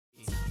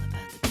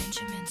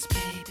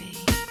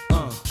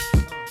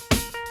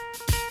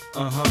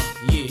Yeah.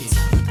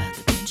 It's all about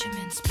the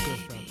Benjamins,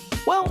 baby.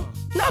 Well,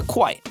 not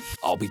quite.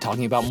 I'll be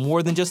talking about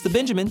more than just the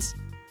Benjamins.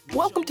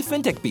 Welcome to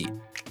FinTech Beat,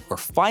 where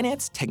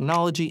finance,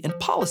 technology, and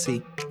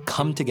policy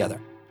come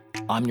together.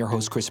 I'm your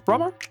host, Chris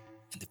Brummer,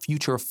 and the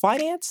future of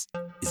finance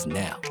is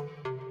now.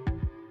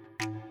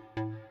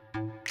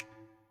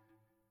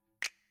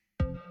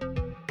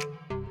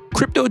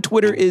 Crypto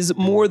Twitter is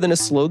more than a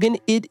slogan,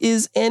 it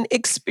is an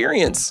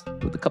experience.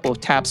 With a couple of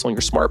taps on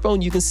your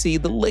smartphone, you can see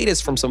the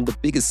latest from some of the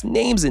biggest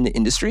names in the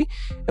industry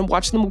and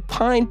watch them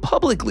opine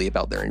publicly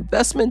about their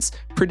investments,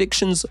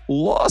 predictions,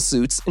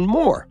 lawsuits, and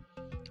more.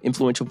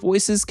 Influential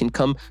voices can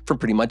come from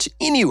pretty much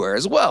anywhere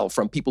as well,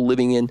 from people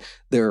living in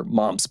their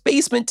mom's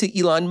basement to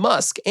Elon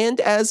Musk. And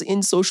as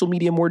in social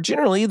media more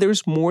generally,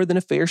 there's more than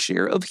a fair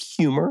share of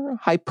humor,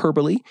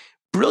 hyperbole,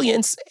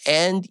 brilliance,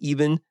 and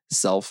even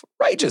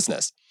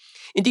self-righteousness.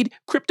 Indeed,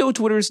 crypto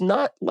Twitter is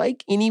not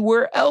like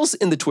anywhere else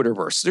in the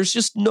Twitterverse. There's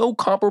just no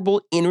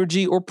comparable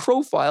energy or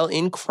profile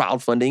in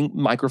crowdfunding,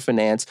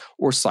 microfinance,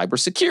 or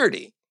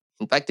cybersecurity.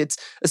 In fact, it's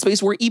a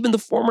space where even the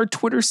former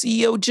Twitter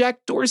CEO Jack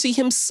Dorsey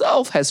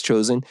himself has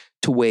chosen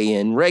to weigh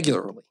in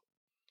regularly.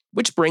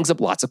 Which brings up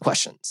lots of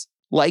questions,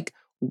 like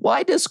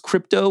why does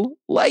crypto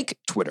like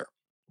Twitter?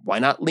 Why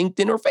not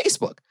LinkedIn or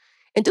Facebook?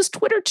 And does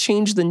Twitter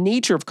change the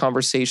nature of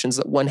conversations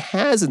that one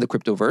has in the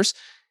cryptoverse?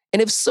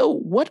 And if so,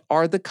 what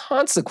are the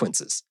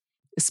consequences?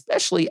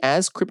 Especially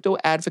as crypto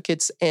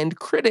advocates and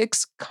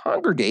critics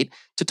congregate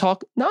to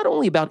talk not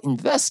only about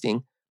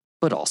investing,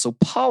 but also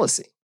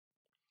policy.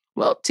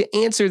 Well, to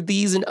answer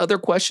these and other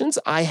questions,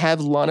 I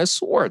have Lana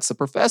Swartz, a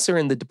professor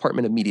in the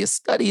Department of Media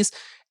Studies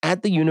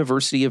at the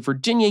University of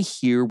Virginia,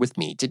 here with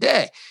me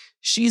today.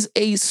 She's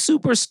a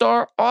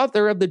superstar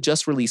author of the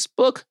just-released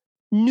book,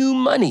 New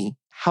Money: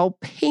 How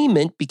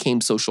Payment Became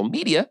Social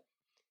Media,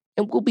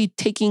 and we'll be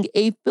taking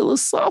a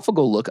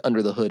philosophical look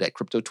under the hood at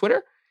crypto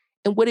Twitter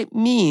and what it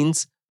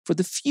means for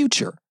the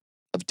future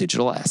of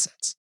digital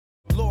assets.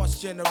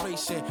 Lost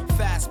generation,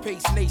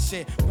 fast-paced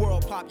nation,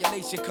 world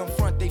population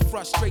confront their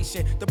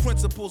frustration. The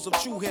principles of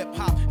true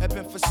hip-hop have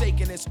been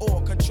forsaken. It's all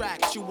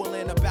contractual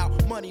and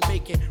about money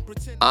making.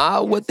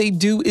 What They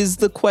Do Is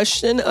the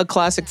Question, a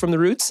classic from the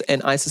roots,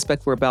 and I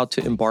suspect we're about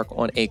to embark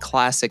on a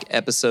classic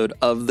episode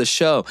of the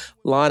show.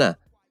 Lana,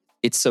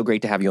 it's so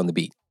great to have you on the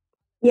beat.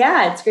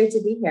 Yeah, it's great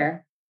to be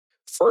here.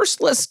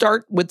 First, let's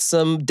start with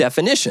some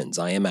definitions.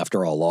 I am,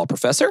 after all, a law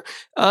professor.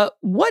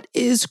 What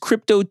is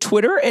crypto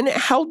Twitter, and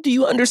how do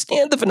you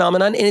understand the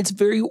phenomenon and its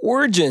very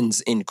origins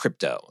in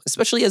crypto,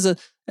 especially as a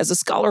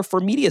scholar for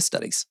media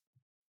studies?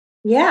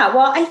 Yeah,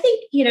 well, I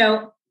think,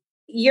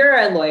 you're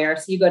a lawyer,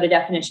 so you go to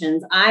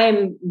definitions.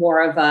 I'm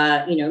more of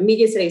a,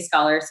 media studies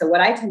scholar. So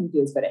what I tend to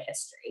do is go to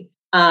history.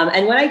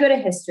 And when I go to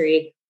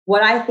history,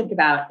 what I think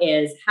about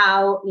is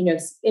how,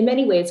 in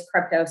many ways,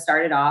 crypto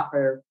started off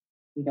or,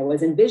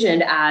 was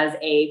envisioned as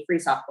a free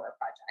software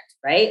project,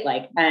 right?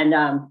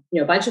 A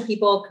bunch of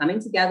people coming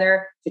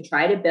together to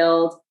try to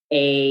build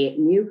a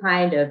new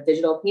kind of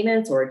digital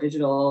payments or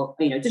digital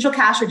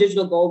cash or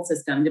digital gold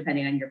system,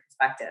 depending on your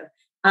perspective.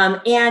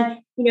 In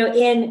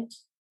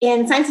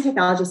science and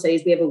technology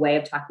studies, we have a way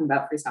of talking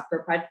about free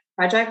software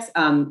projects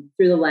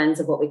through the lens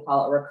of what we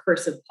call a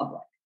recursive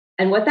public.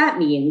 And what that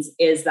means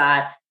is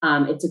that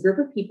it's a group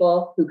of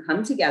people who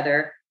come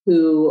together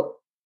who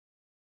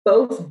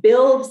both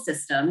build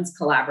systems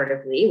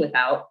collaboratively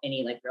without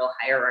any real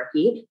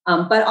hierarchy,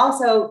 but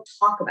also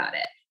talk about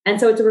it.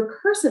 And so it's a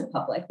recursive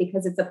public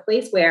because it's a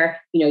place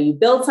where, you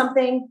build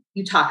something,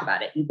 you talk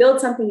about it. You build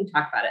something, you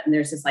talk about it. And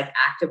there's this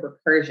active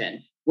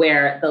recursion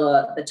where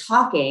the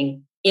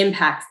talking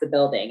impacts the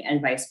building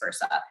and vice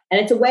versa.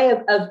 And it's a way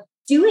of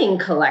doing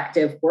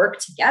collective work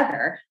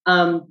together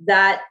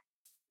that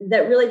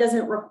really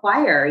doesn't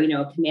require, a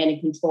command and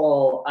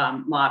control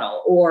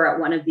model or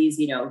one of these,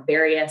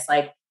 various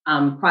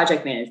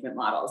project management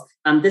models.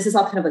 This is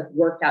all kind of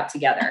worked out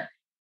together.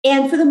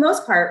 And for the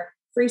most part,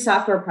 free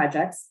software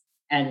projects,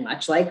 and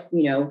much like,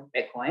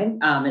 Bitcoin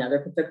and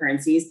other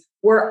cryptocurrencies,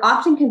 were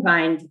often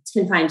confined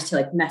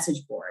to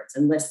message boards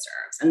and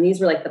listservs. And these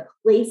were the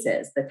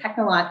places, the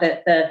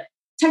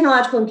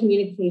technological and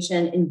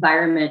communication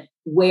environment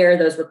where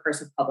those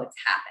recursive publics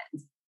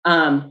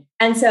happened.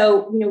 And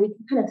so, we can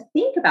kind of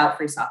think about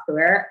free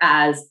software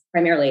as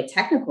primarily a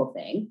technical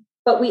thing,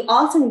 but we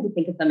also need to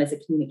think of them as a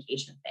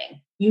communication thing.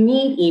 You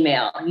need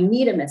email, you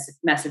need a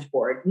message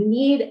board, you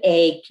need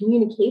a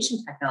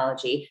communication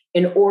technology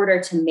in order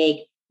to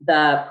make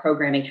the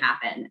programming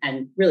happen,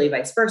 and really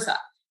vice versa.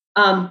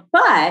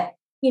 But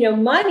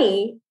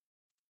money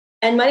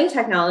and money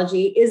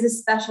technology is a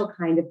special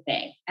kind of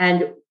thing.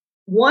 And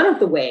one of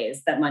the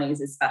ways that money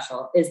is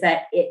special is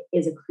that it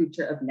is a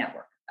creature of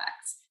network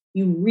effects.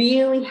 You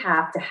really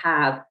have to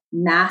have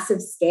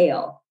massive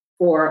scale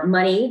for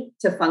money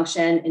to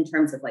function in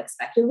terms of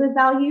speculative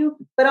value,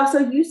 but also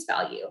use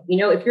value.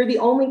 If you're the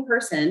only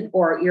person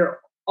or you're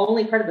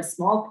only part of a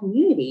small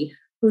community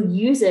who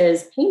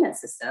uses payment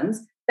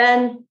systems,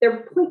 then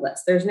they're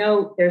pointless. There's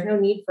no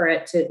need for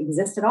it to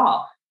exist at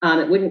all.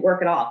 It wouldn't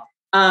work at all.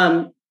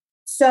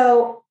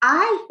 So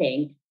I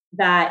think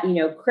that,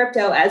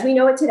 crypto as we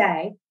know it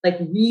today, like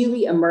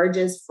really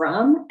emerges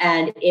from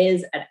and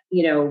is,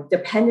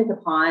 dependent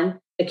upon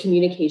the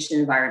communication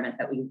environment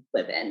that we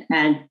live in.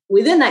 And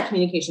within that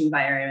communication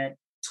environment,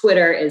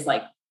 Twitter is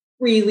like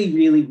really,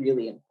 really,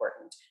 really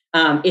important.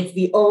 It's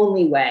the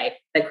only way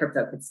that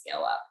crypto could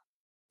scale up.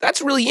 That's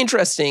really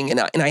interesting. And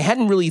I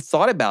hadn't really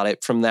thought about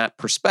it from that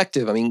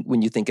perspective. I mean,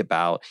 when you think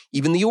about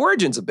even the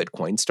origins of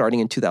Bitcoin,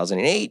 starting in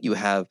 2008, you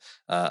have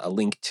a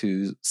link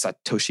to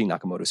Satoshi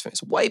Nakamoto's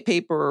famous white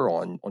paper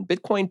on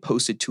Bitcoin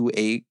posted to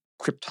a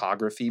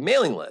cryptography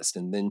mailing list.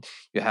 And then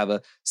you have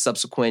a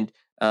subsequent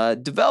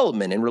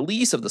development and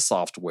release of the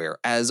software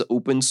as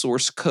open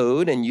source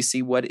code. And you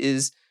see what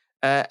is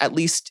at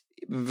least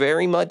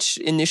very much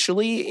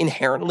initially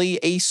inherently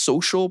a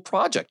social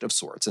project of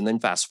sorts. And then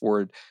fast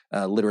forward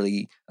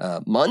literally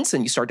months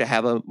and you start to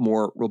have a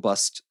more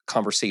robust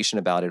conversation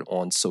about it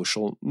on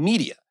social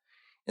media.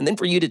 And then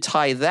for you to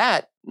tie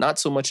that not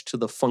so much to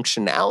the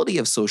functionality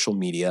of social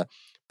media,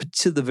 but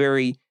to the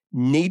very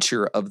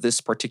nature of this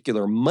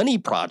particular money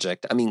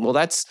project, I mean, well,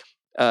 that's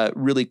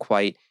really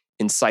quite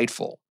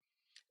insightful.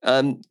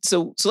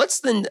 So let's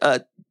then,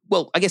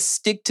 I guess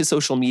stick to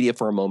social media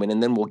for a moment,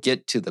 and then we'll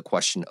get to the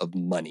question of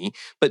money.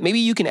 But maybe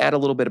you can add a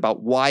little bit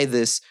about why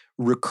this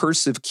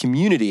recursive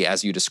community,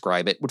 as you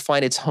describe it, would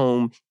find its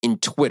home in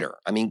Twitter.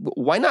 I mean,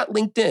 why not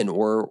LinkedIn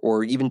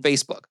or even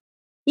Facebook?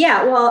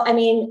 Yeah, well, I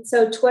mean,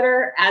 so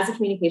Twitter, as a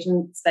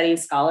communication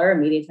studies scholar, a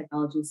media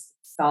technologies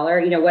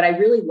scholar, what I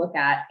really look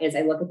at is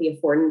I look at the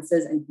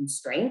affordances and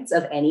constraints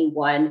of any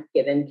one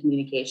given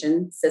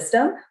communication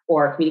system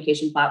or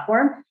communication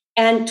platform.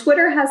 And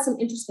Twitter has some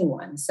interesting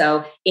ones.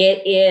 So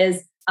it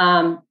is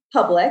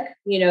public.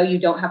 You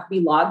don't have to be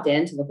logged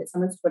in to look at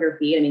someone's Twitter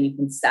feed. I mean, you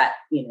can set,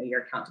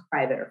 your account to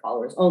private or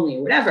followers only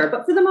or whatever.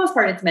 But for the most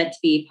part, it's meant to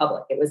be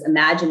public. It was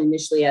imagined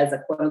initially as a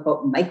quote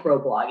unquote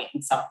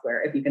microblogging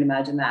software, if you can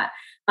imagine that.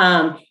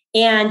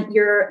 And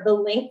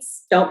the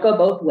links don't go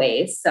both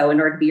ways. So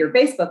in order to be your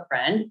Facebook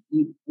friend,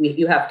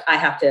 I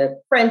have to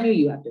friend you,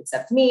 you have to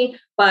accept me.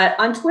 But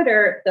on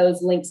Twitter,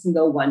 those links can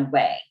go one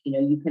way.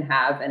 You can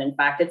have, and in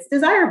fact, it's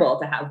desirable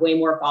to have way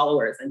more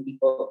followers than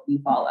people you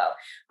follow.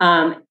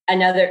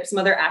 Some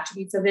other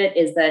attributes of it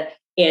is that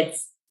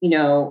it's,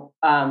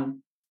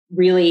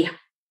 really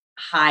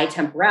high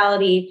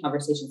temporality.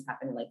 Conversations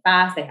happen really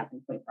fast. They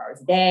happen 24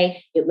 hours a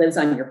day. It lives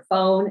on your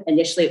phone.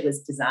 Initially, it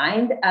was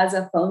designed as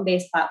a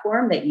phone-based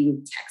platform that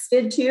you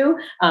texted to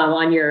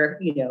on your,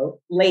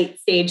 late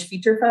stage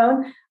feature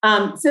phone.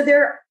 So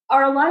there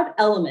are a lot of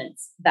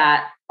elements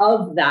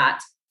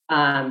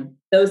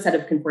those set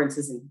of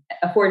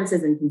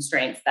affordances and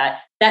constraints that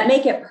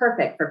make it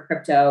perfect for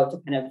crypto to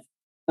kind of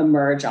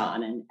emerge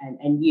on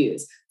and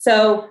use.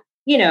 So,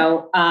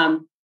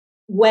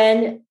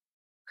 when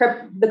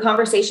the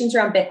conversations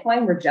around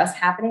Bitcoin were just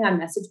happening on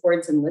message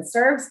boards and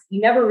listservs, you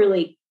never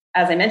really,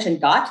 as I mentioned,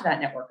 got to that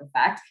network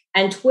effect.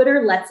 And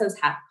Twitter lets those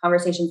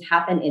conversations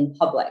happen in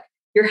public.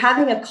 You're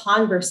having a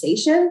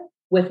conversation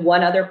with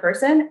one other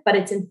person, but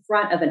it's in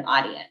front of an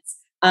audience.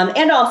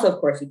 And also, of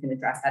course, you can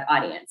address that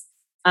audience.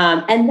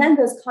 And then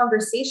those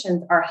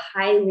conversations are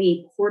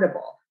highly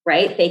portable,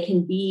 right? They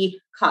can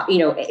be,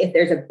 if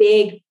there's a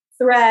big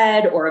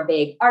thread or a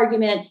big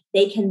argument,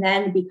 they can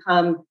then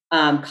become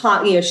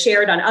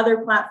shared on other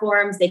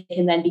platforms. They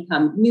can then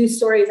become news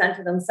stories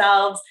unto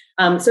themselves.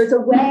 So it's a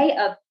way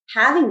of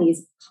having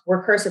these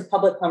recursive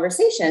public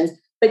conversations,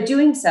 but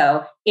doing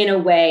so in a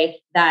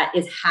way that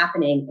is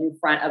happening in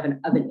front of an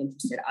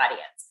interested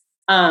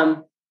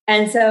audience.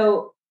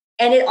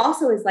 And it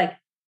also is like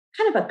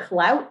kind of a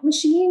clout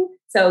machine.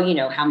 So,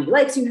 how many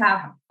likes you have,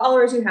 how many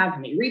followers you have, how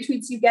many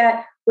retweets you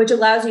get, which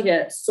allows you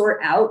to sort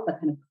out the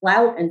kind of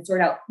clout and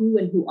sort out who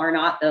and who are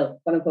not the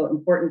quote unquote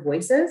important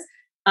voices.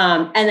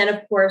 And then,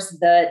 of course,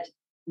 that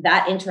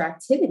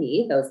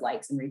interactivity, those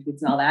likes and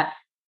retweets and all that,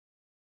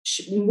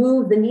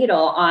 move the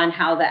needle on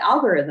how the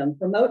algorithm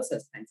promotes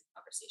those kinds of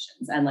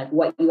conversations and like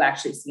what you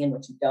actually see and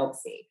what you don't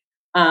see.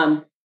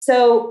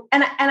 So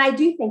I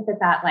do think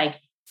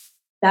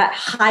that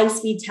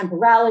high-speed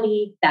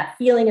temporality, that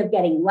feeling of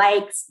getting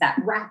likes, that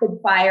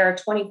rapid-fire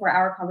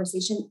 24-hour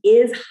conversation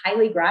is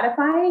highly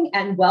gratifying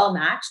and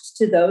well-matched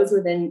to those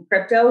within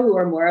crypto who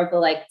are more of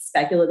the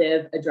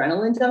speculative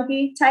adrenaline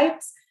junkie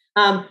types.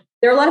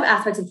 There are a lot of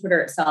aspects of Twitter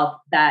itself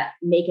that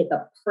make it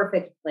the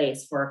perfect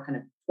place for kind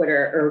of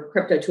Twitter or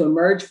crypto to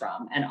emerge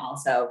from, and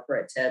also for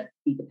it to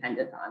be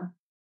dependent on.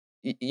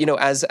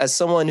 As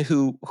someone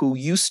who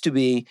used to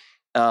be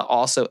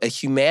also a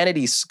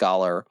humanities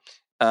scholar,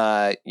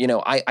 I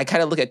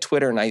kind of look at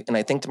Twitter and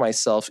I think to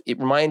myself, it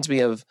reminds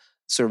me of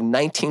sort of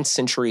 19th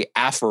century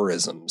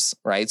aphorisms,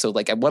 right? So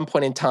like at one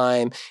point in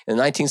time in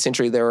the 19th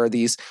century, there were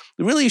these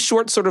really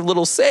short sort of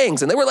little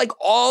sayings, and they were like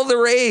all the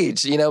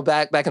rage,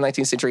 back in the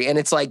 19th century. And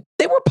it's like,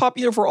 they were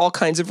popular for all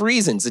kinds of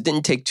reasons. It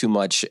didn't take too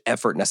much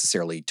effort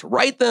necessarily to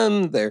write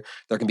them. There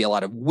can be a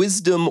lot of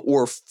wisdom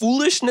or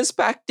foolishness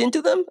packed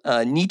into them.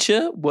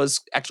 Nietzsche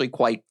was actually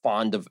quite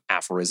fond of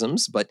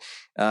aphorisms, but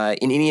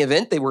in any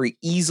event, they were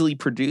easily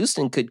produced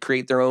and could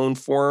create their own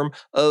form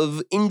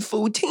of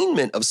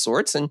infotainment of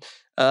sorts. And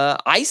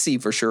I see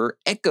for sure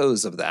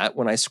echoes of that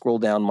when I scroll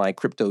down my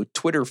crypto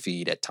Twitter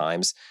feed at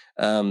times,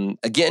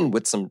 again,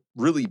 with some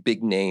really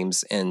big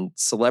names and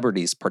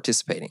celebrities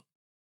participating.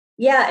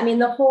 Yeah, I mean,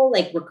 the whole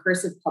like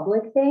recursive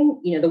public thing,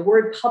 the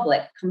word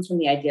public comes from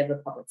the idea of the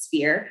public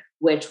sphere,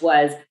 which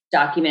was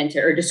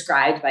documented or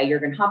described by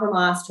Jürgen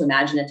Habermas to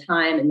imagine a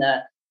time in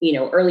the,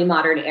 early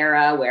modern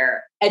era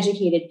where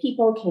educated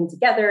people came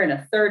together in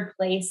a third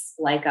place,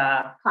 like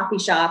a coffee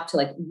shop, to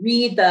like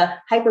read the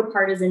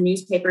hyper-partisan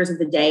newspapers of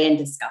the day and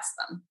discuss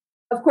them.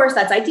 Of course,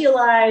 that's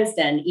idealized,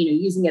 and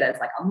using it as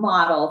like a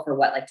model for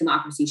what like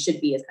democracy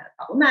should be is kind of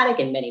problematic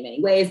in many, many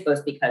ways,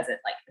 both because it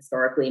like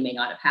historically may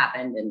not have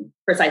happened in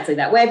precisely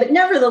that way, but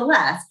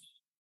nevertheless,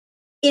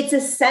 it's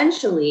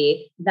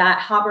essentially that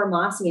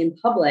Habermasian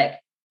public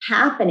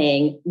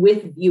happening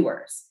with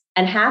viewers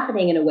and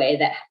happening in a way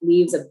that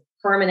leaves a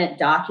permanent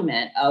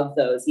document of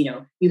those.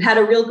 You had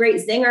a real great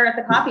zinger at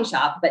the coffee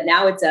shop, but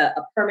now it's a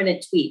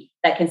permanent tweet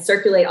that can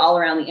circulate all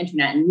around the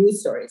internet, and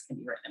news stories can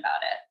be written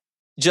about it.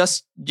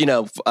 Just,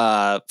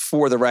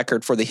 for the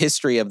record, for the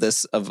history of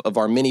this, of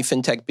our mini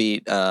FinTech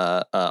Beat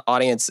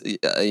audience,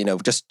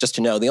 just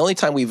to know, the only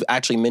time we've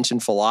actually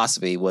mentioned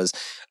philosophy was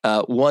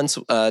once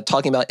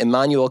talking about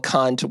Immanuel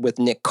Kant with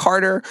Nick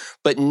Carter.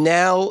 But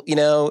now,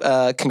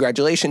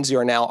 congratulations, you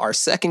are now our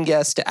second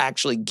guest to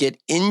actually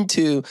get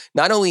into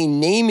not only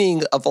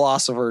naming a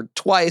philosopher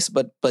twice,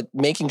 but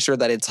making sure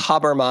that it's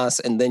Habermas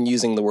and then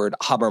using the word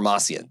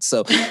Habermasian.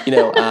 So,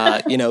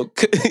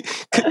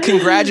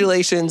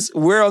 congratulations.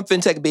 We're on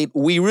FinTech Beat.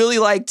 We really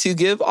like to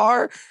give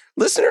our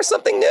listeners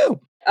something new.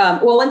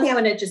 Well, one thing I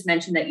want to just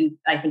mention that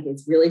I think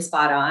is really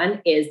spot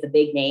on is the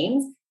big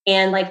names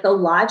and like the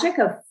logic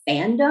of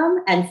fandom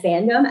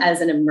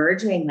as an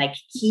emerging like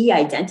key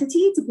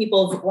identity to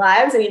people's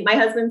lives. I mean, my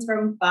husband's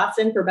from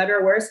Boston, for better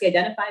or worse. He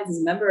identifies as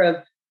a member of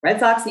Red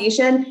Sox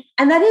Nation,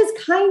 and that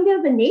is kind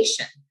of a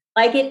nation.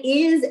 Like it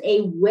is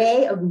a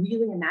way of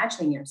really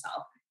imagining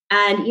yourself.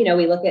 And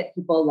we look at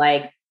people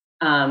like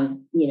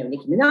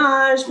Nicki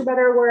Minaj, for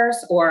better or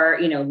worse, or,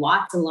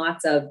 lots and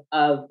lots of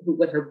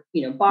with her,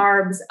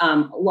 Barb's,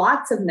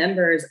 lots of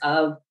members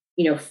of,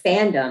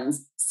 fandoms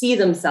see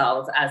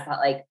themselves as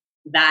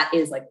that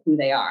is like who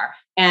they are.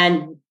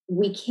 And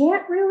we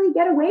can't really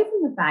get away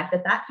from the fact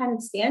that kind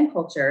of stan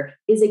culture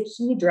is a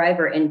key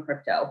driver in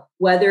crypto,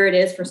 whether it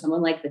is for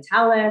someone like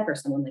Vitalik or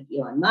someone like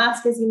Elon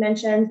Musk, as you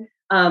mentioned.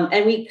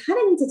 And we kind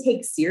of need to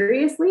take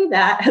seriously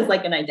that as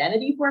like an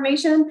identity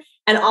formation.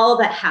 And all of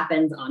that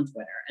happens on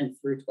Twitter and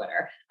through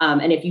Twitter.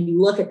 And if you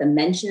look at the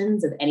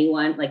mentions of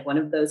anyone, like one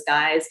of those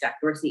guys, Jack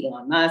Dorsey,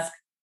 Elon Musk,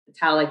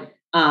 Vitalik,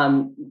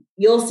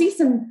 you'll see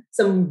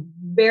some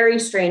very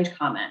strange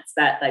comments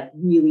that like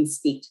really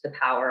speak to the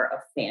power of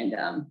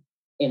fandom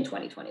in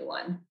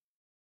 2021.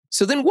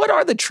 So then what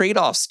are the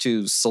trade-offs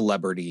to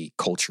celebrity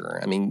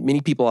culture? I mean,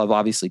 many people have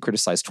obviously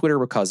criticized Twitter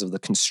because of the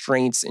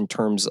constraints in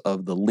terms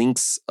of the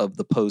links of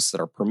the posts that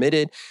are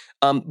permitted.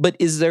 But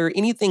is there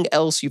anything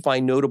else you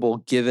find notable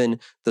given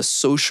the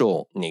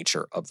social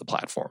nature of the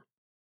platform?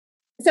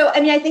 So, I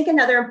mean, I think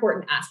another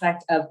important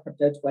aspect of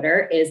crypto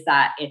Twitter is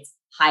that it's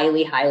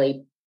highly,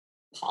 highly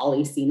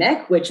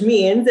polysemic, which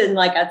means, and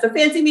like that's a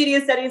fancy media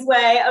studies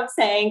way of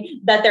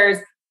saying that there's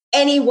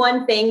any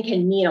one thing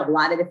can mean a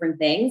lot of different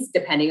things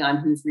depending on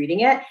who's reading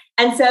it.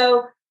 And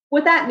so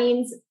what that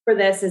means for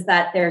this is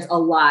that there's a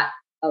lot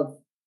of,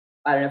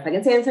 I don't know if I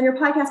can say this on your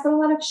podcast, but a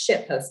lot of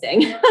shit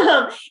posting.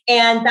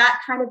 And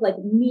that kind of like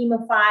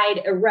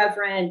memified,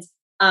 irreverent,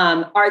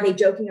 are they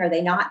joking? Are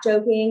they not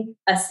joking?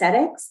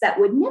 Aesthetics that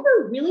would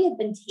never really have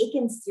been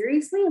taken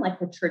seriously in like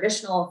the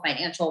traditional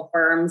financial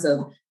firms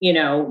of,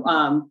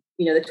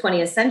 the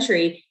 20th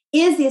century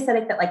is the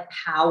aesthetic that like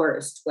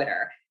powers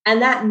Twitter.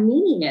 And that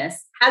meaniness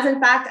has, in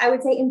fact, I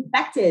would say,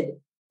 infected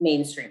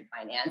mainstream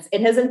finance.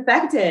 It has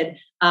infected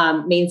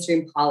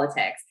mainstream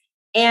politics.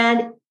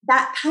 And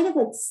that kind of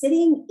like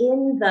sitting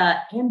in the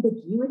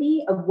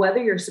ambiguity of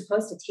whether you're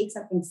supposed to take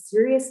something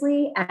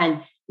seriously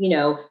and,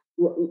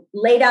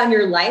 lay down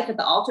your life at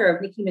the altar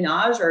of Nicki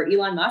Minaj or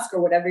Elon Musk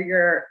or whatever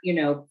your,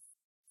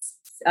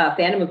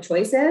 fandom of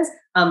choice is,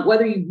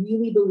 whether you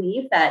really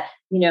believe that,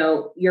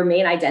 your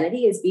main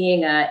identity is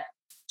being a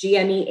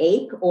GME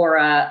ape or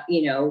a,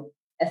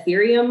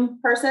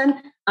 Ethereum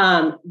person,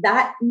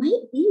 that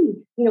might be,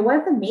 one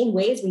of the main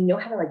ways we know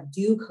how to like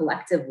do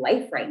collective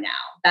life right now,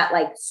 that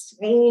like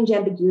strange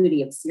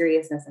ambiguity of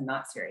seriousness and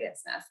not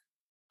seriousness,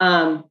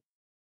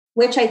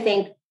 which I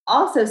think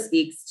also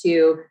speaks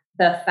to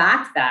the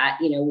fact that,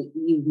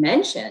 you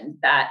mentioned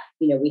that,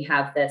 we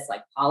have this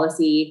like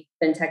policy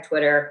FinTech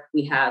Twitter,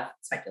 we have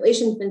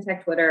speculation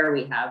FinTech Twitter,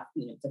 we have,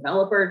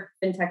 developer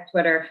FinTech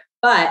Twitter,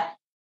 but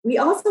we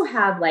also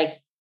have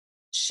like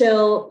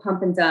chill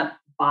pump and dump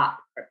bot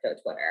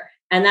crypto Twitter.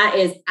 And that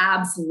is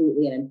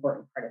absolutely an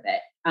important part of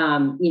it.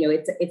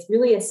 It's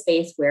really a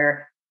space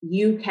where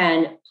you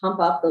can pump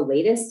up the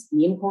latest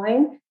meme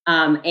coin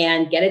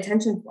and get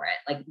attention for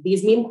it. Like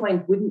these meme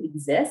coins wouldn't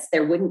exist.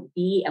 There wouldn't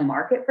be a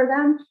market for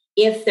them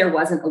if there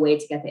wasn't a way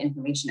to get the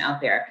information out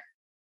there.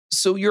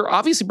 So you're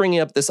obviously bringing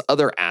up this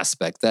other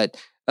aspect that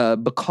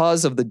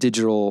because of the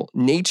digital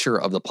nature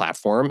of the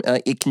platform,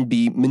 it can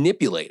be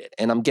manipulated.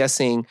 And I'm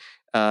guessing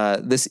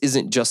this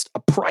isn't just a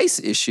price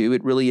issue,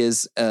 it really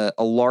is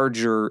a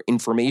larger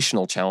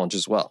informational challenge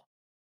as well.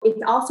 It's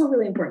also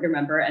really important to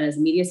remember, and as a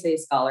media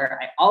studies scholar,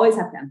 I always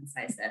have to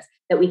emphasize this,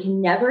 that we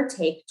can never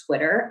take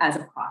Twitter as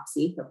a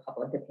proxy for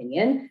public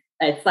opinion.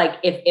 It's like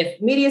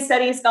if media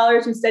studies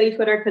scholars who study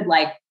Twitter could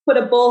like put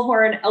a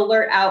bullhorn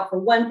alert out for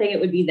one thing, it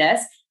would be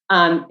this.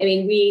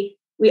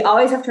 We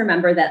always have to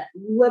remember that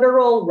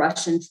literal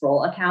Russian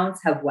troll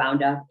accounts have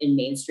wound up in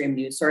mainstream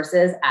news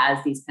sources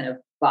as these kind of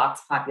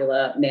vox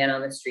popula, man on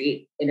the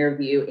street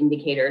interview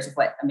indicators of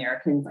what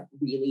Americans like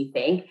really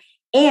think.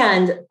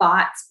 And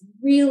bots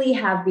really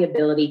have the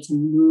ability to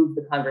move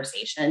the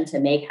conversation, to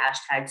make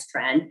hashtags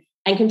trend,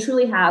 and can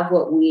truly have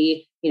what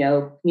we,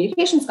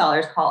 communication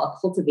scholars call a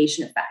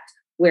cultivation effect,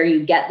 where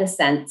you get the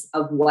sense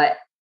of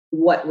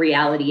what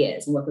reality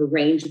is and what the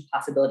range of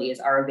possibilities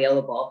are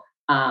available,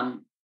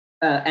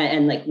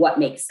 and like what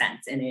makes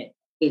sense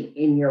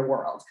in your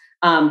world.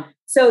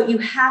 So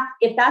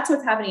if that's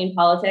what's happening in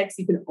politics,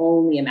 you can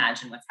only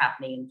imagine what's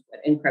happening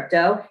in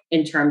crypto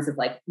in terms of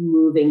like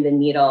moving the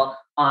needle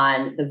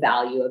on the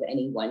value of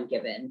any one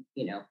given,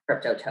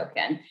 crypto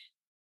token.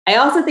 I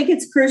also think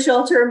it's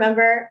crucial to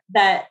remember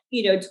that,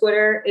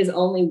 Twitter is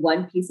only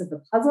one piece of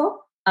the puzzle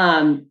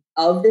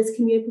of this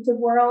communicative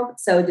world.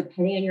 So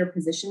depending on your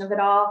position of it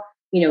all,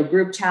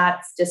 group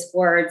chats,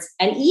 discords,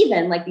 and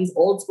even like these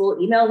old school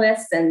email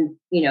lists and,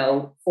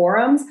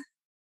 forums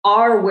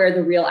are where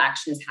the real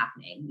action is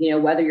happening.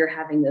 Whether you're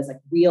having those like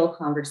real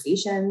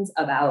conversations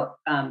about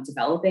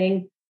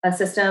developing a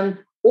system,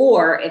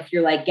 or if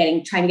you're like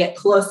trying to get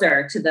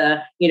closer to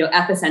the,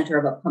 epicenter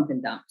of a pump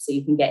and dump, so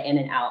you can get in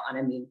and out on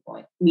a meme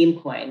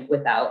coin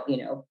without,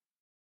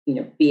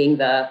 being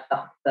the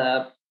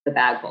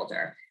bag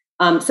holder.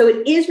 So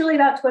it is really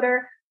about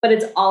Twitter, but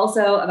it's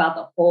also about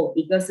the whole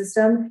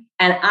ecosystem.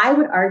 And I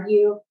would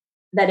argue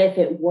that if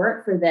it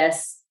weren't for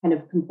this kind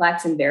of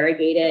complex and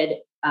variegated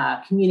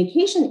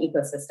communication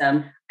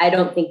ecosystem, I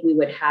don't think we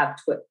would have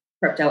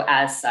crypto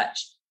as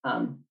such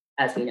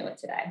as we know it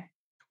today.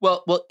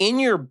 Well, in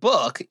your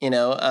book, and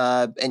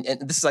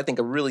this is, I think,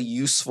 a really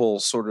useful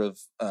sort of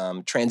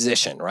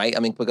transition, right? I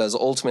mean, because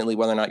ultimately,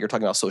 whether or not you're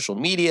talking about social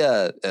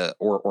media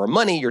or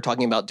money, you're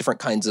talking about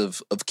different kinds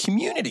of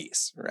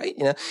communities, right?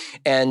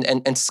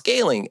 And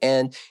scaling.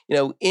 And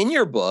in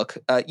your book,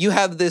 you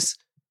have this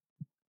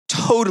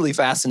totally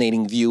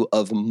fascinating view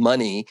of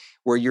money,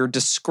 where you're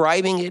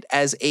describing it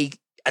as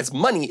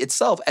money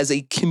itself as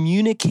a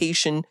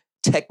communication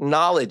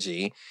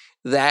technology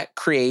that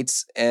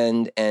creates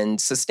and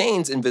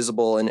sustains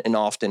invisible and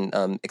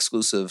often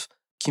exclusive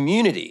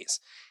communities.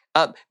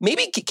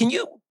 Maybe can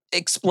you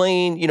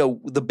explain,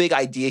 the big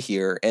idea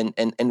here,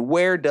 and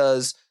where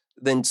does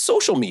then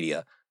social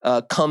media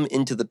come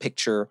into the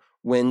picture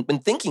when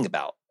thinking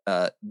about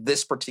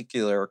this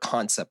particular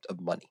concept of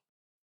money?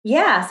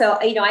 Yeah, so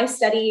I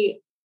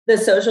study the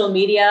social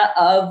media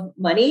of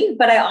money,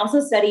 but I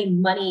also study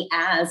money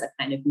as a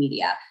kind of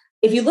media.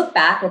 If you look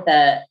back at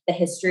the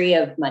history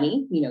of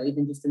money,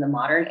 even just in the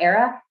modern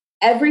era,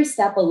 every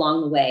step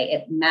along the way,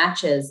 it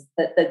matches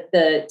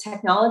the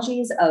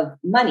technologies of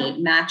money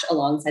match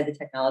alongside the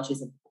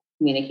technologies of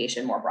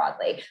communication more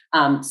broadly.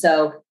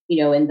 So,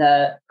 in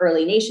the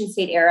early nation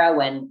state era,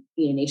 when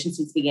nation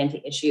states began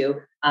to issue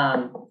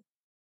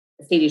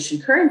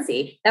state-issued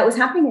currency, that was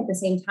happening at the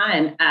same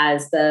time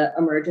as the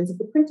emergence of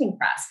the printing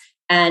press.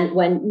 And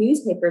when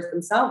newspapers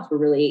themselves were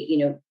really,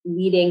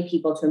 leading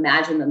people to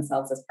imagine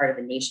themselves as part of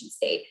a nation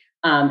state.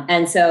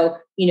 And so,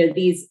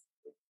 these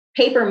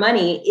paper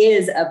money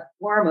is a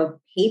form of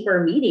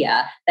paper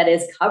media that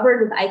is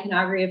covered with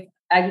iconography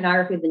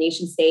of the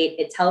nation state.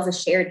 It tells a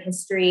shared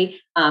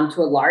history to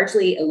a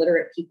largely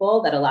illiterate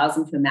people that allows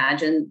them to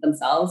imagine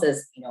themselves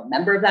as, a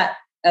member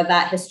of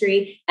that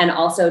history, and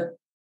also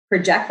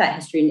project that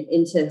history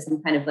into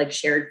some kind of like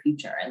shared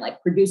future, and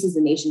like produces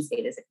the nation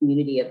state as a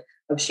community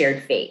of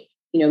shared fate.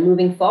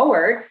 Moving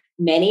forward,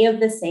 many of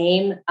the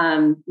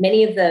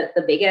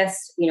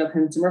biggest,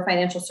 consumer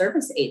financial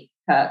service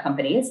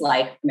companies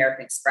like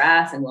American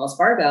Express and Wells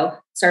Fargo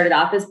started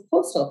off as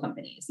postal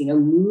companies,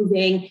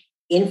 moving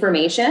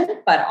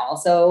information, but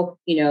also,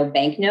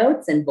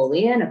 banknotes and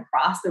bullion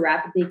across the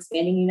rapidly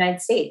expanding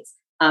United States.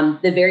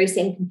 The very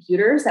same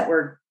computers that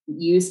were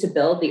used to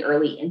build the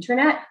early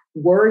internet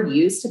were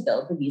used to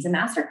build the Visa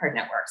MasterCard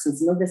networks. And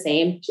some of the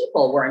same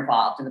people were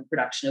involved in the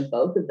production of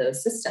both of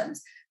those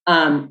systems.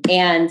 You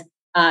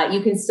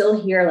can still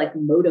hear like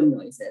modem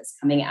noises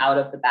coming out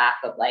of the back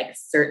of like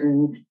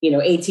certain,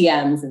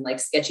 ATMs and like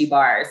sketchy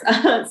bars.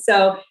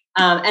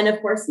 And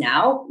of course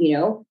now,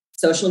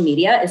 social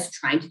media is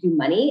trying to do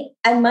money,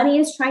 and money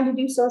is trying to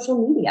do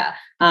social media.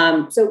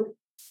 So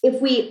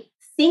if we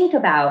think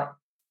about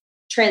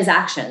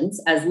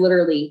transactions as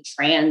literally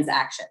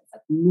transactions,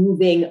 like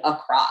moving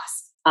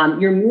across,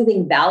 you're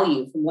moving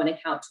value from one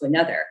account to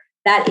another.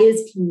 That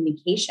is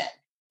communication.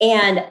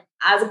 And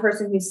as a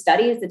person who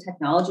studies the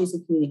technologies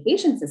of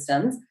communication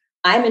systems,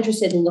 I'm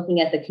interested in looking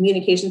at the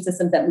communication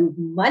systems that move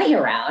money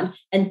around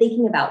and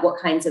thinking about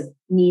what kinds of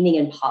meaning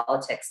and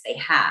politics they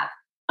have.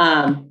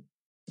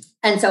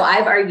 And so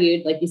I've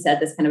argued, like you said,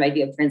 this kind of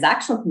idea of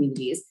transactional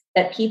communities,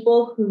 that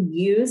people who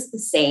use the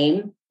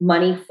same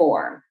money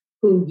form,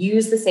 who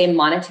use the same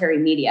monetary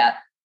media,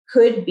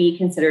 could be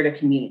considered a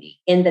community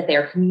in that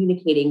they're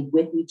communicating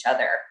with each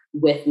other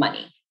with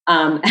money.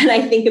 And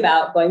I think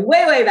about going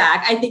way, way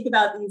back. I think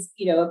about these,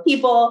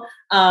 people,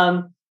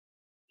 in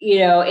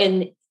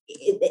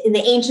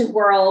the ancient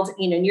world,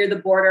 near the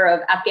border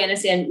of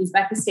Afghanistan,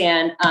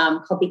 Uzbekistan,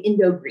 called the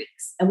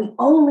Indo-Greeks. And we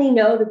only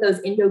know that those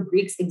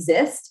Indo-Greeks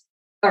exist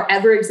or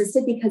ever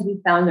existed because we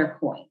found their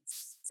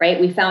coins,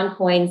 right? We found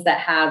coins that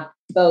have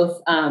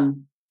both,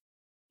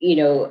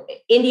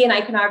 Indian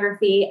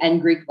iconography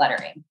and Greek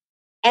lettering.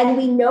 And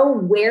we know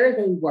where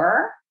they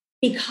were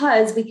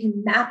because we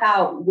can map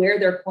out where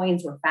their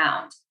coins were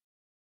found.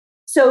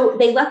 So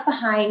they left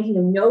behind,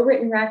 no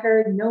written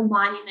record, no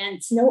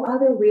monuments, no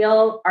other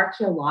real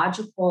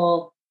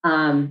archaeological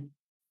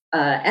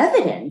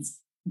evidence,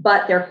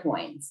 but their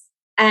coins.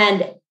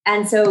 And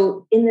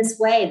so in this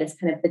way, this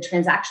kind of the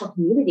transactional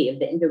community of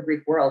the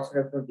Indo-Greek world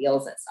sort of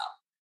reveals itself.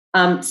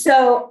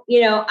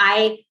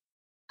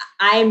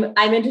 I'm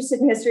interested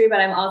in history, but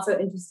I'm also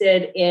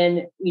interested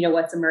in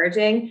what's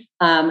emerging,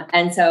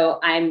 and so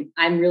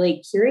I'm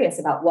really curious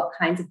about what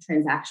kinds of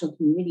transactional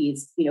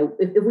communities.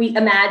 If we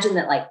imagine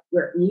that like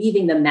we're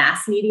leaving the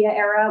mass media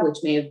era, which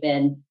may have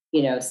been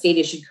state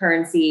issued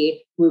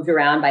currency moved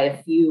around by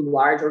a few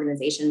large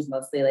organizations,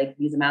 mostly like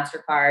Visa,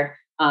 MasterCard,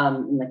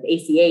 like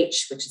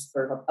ACH, which is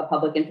sort of a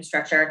public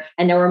infrastructure.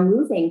 And now we're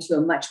moving to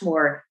a much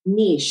more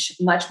niche,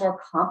 much more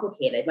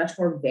complicated, much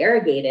more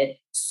variegated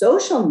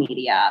social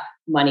media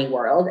money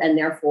world, and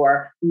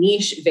therefore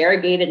niche,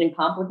 variegated, and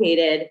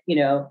complicated,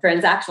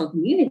 transactional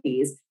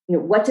communities.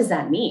 What does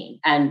that mean?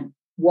 And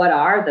what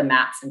are the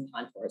maps and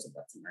contours of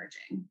what's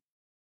emerging?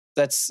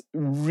 That's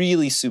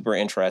really super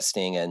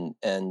interesting. And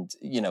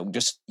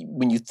just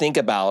when you think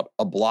about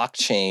a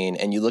blockchain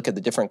and you look at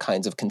the different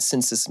kinds of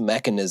consensus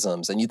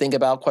mechanisms and you think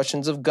about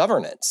questions of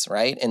governance,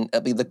 right? And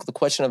the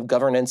question of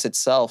governance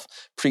itself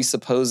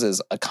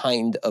presupposes a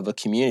kind of a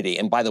community.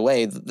 And by the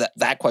way,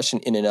 that question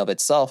in and of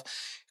itself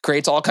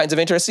creates all kinds of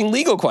interesting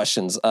legal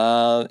questions,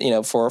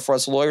 for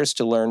us lawyers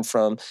to learn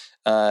from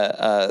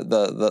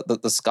the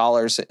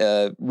scholars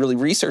really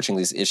researching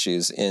these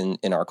issues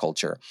in our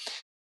culture.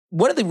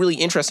 One of the really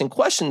interesting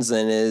questions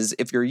then is,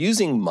 if you're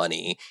using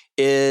money,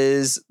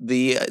 is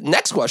the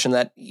next question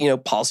that,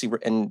 policy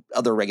and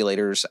other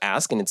regulators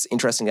ask, and it's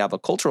interesting to have a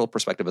cultural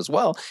perspective as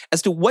well,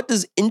 as to what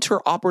does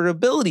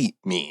interoperability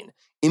mean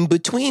in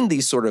between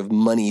these sort of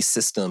money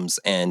systems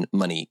and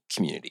money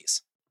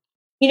communities?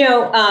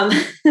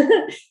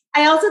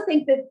 I also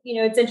think that,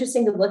 it's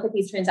interesting to look at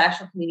these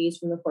transactional communities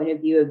from the point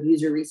of view of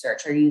user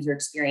research or user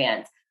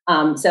experience.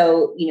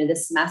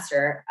 This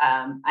semester,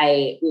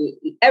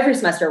 every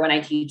semester when I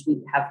teach,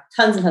 we have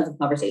tons and tons of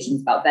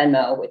conversations about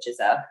Venmo, which is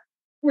a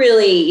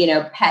really,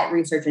 pet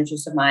research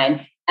interest of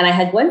mine. And I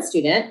had one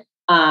student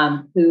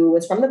who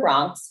was from the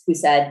Bronx who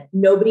said,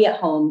 nobody at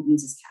home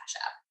uses Cash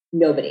App,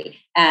 nobody.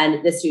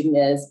 And this student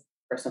is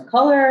a person of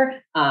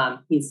color.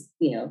 He's,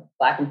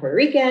 Black and Puerto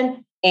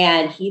Rican.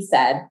 And he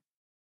said,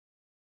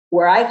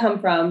 where I come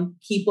from,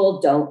 people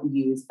don't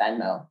use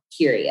Venmo,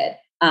 period.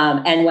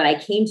 And when I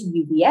came to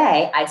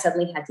UVA, I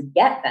suddenly had to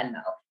get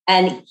Venmo.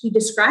 And he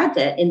described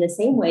it in the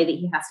same way that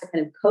he has to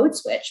kind of code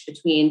switch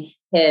between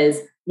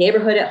his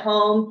neighborhood at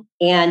home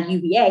and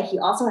UVA. He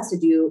also has to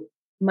do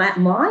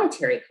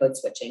monetary code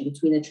switching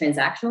between the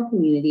transactional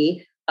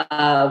community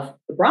of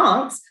the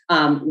Bronx,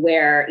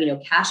 where,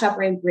 Cash App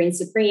reigns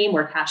supreme,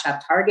 where Cash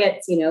App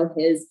targets, he and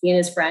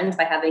his friends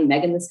by having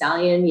Megan Thee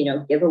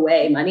Stallion, give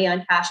away money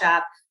on Cash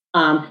App.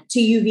 To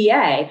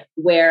UVA,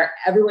 where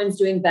everyone's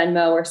doing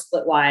Venmo or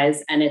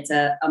Splitwise, and it's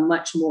a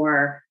much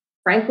more,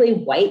 frankly,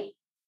 white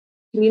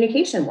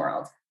communication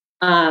world.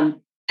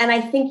 And I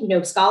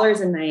think,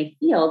 scholars in my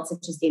field,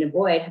 such as Dana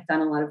Boyd, have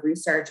done a lot of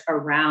research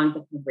around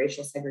the kind of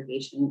racial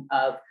segregation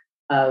of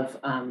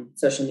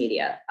social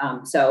media.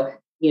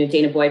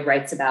 Dana Boyd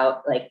writes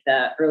about like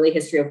the early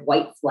history of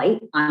white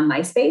flight on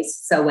MySpace.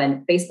 So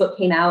when Facebook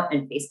came out,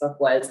 and Facebook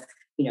was,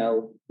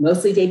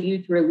 mostly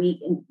debuted through elite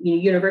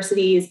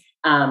universities,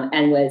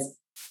 and was,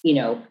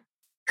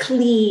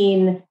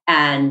 clean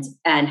and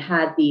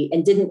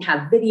didn't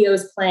have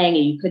videos playing,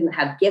 and you couldn't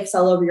have GIFs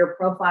all over your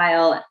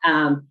profile.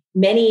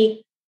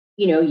 Many,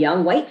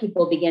 young white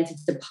people began to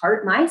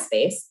depart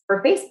MySpace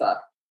for Facebook.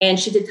 And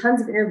she did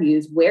tons of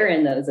interviews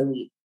wherein those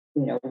elite,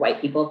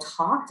 white people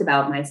talked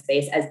about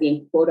MySpace as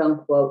being quote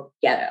unquote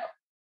ghetto.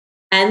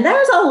 And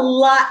there's a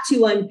lot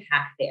to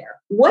unpack there.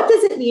 What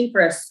does it mean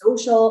for a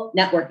social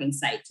networking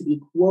site to be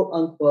quote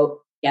unquote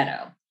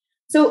ghetto?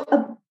 So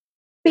a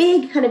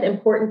big kind of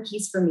important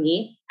piece for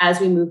me as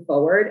we move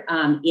forward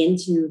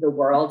into the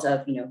world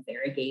of,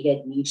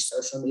 variegated niche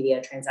social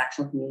media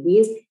transactional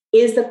communities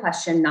is the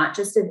question not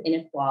just of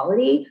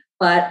inequality,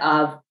 but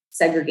of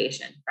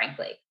segregation,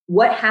 frankly.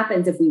 what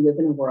happens if we live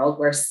in a world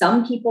where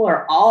some people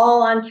are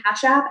all on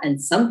Cash App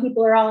and some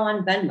people are all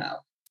on Venmo?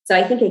 So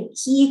I think a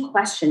key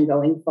question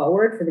going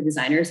forward for the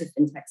designers of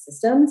fintech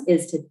systems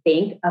is to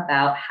think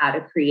about how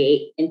to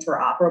create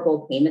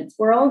interoperable payments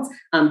worlds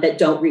that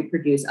don't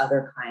reproduce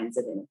other kinds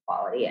of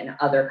inequality and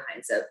other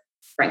kinds of,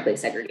 frankly,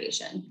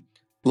 segregation.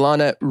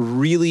 Lana,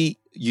 really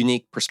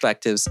unique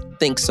perspectives.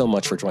 Thanks so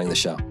much for joining the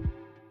show.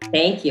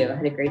 Thank you. I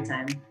had a great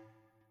time.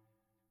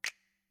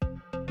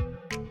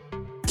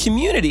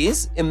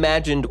 Communities,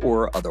 imagined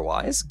or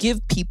otherwise,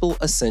 give people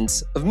a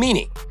sense of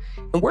meaning.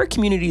 And where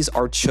communities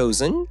are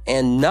chosen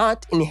and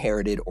not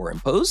inherited or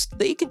imposed,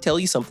 they can tell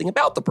you something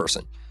about the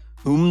person,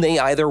 whom they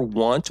either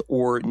want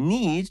or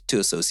need to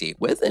associate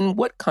with, and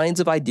what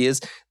kinds of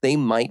ideas they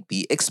might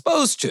be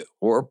exposed to,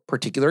 or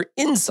particular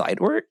insight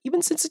or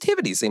even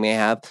sensitivities they may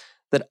have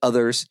that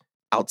others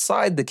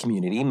outside the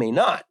community may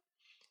not.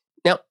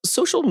 Now,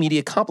 social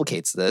media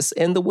complicates this,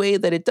 and the way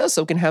that it does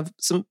so can have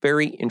some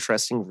very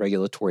interesting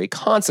regulatory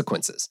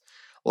consequences.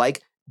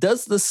 Like,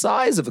 does the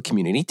size of a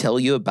community tell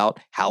you about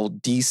how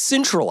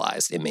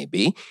decentralized it may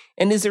be?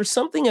 And is there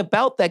something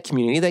about that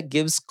community that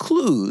gives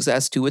clues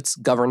as to its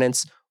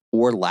governance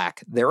or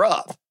lack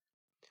thereof?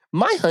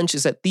 My hunch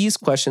is that these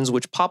questions,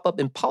 which pop up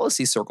in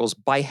policy circles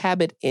by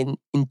habit and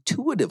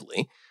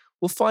intuitively,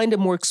 will find a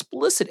more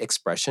explicit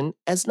expression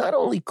as not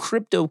only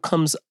crypto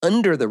comes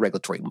under the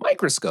regulatory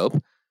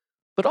microscope,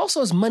 but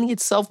also as money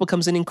itself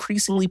becomes an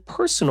increasingly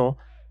personal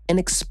and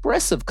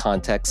expressive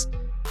context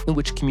in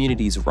which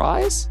communities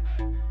rise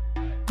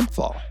and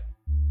fall.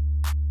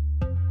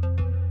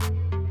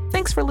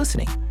 Thanks for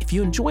listening. If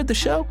you enjoyed the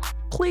show,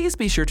 please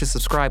be sure to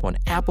subscribe on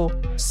Apple,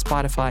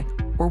 Spotify,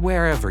 or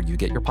wherever you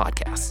get your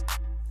podcasts.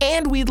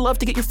 And we'd love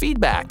to get your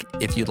feedback.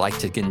 If you'd like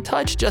to get in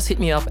touch, just hit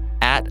me up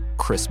at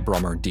Chris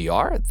Brummer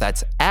DR.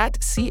 That's at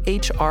ChrisBrummer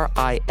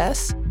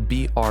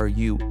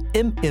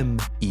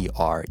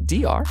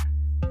DR.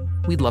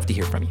 We'd love to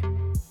hear from you.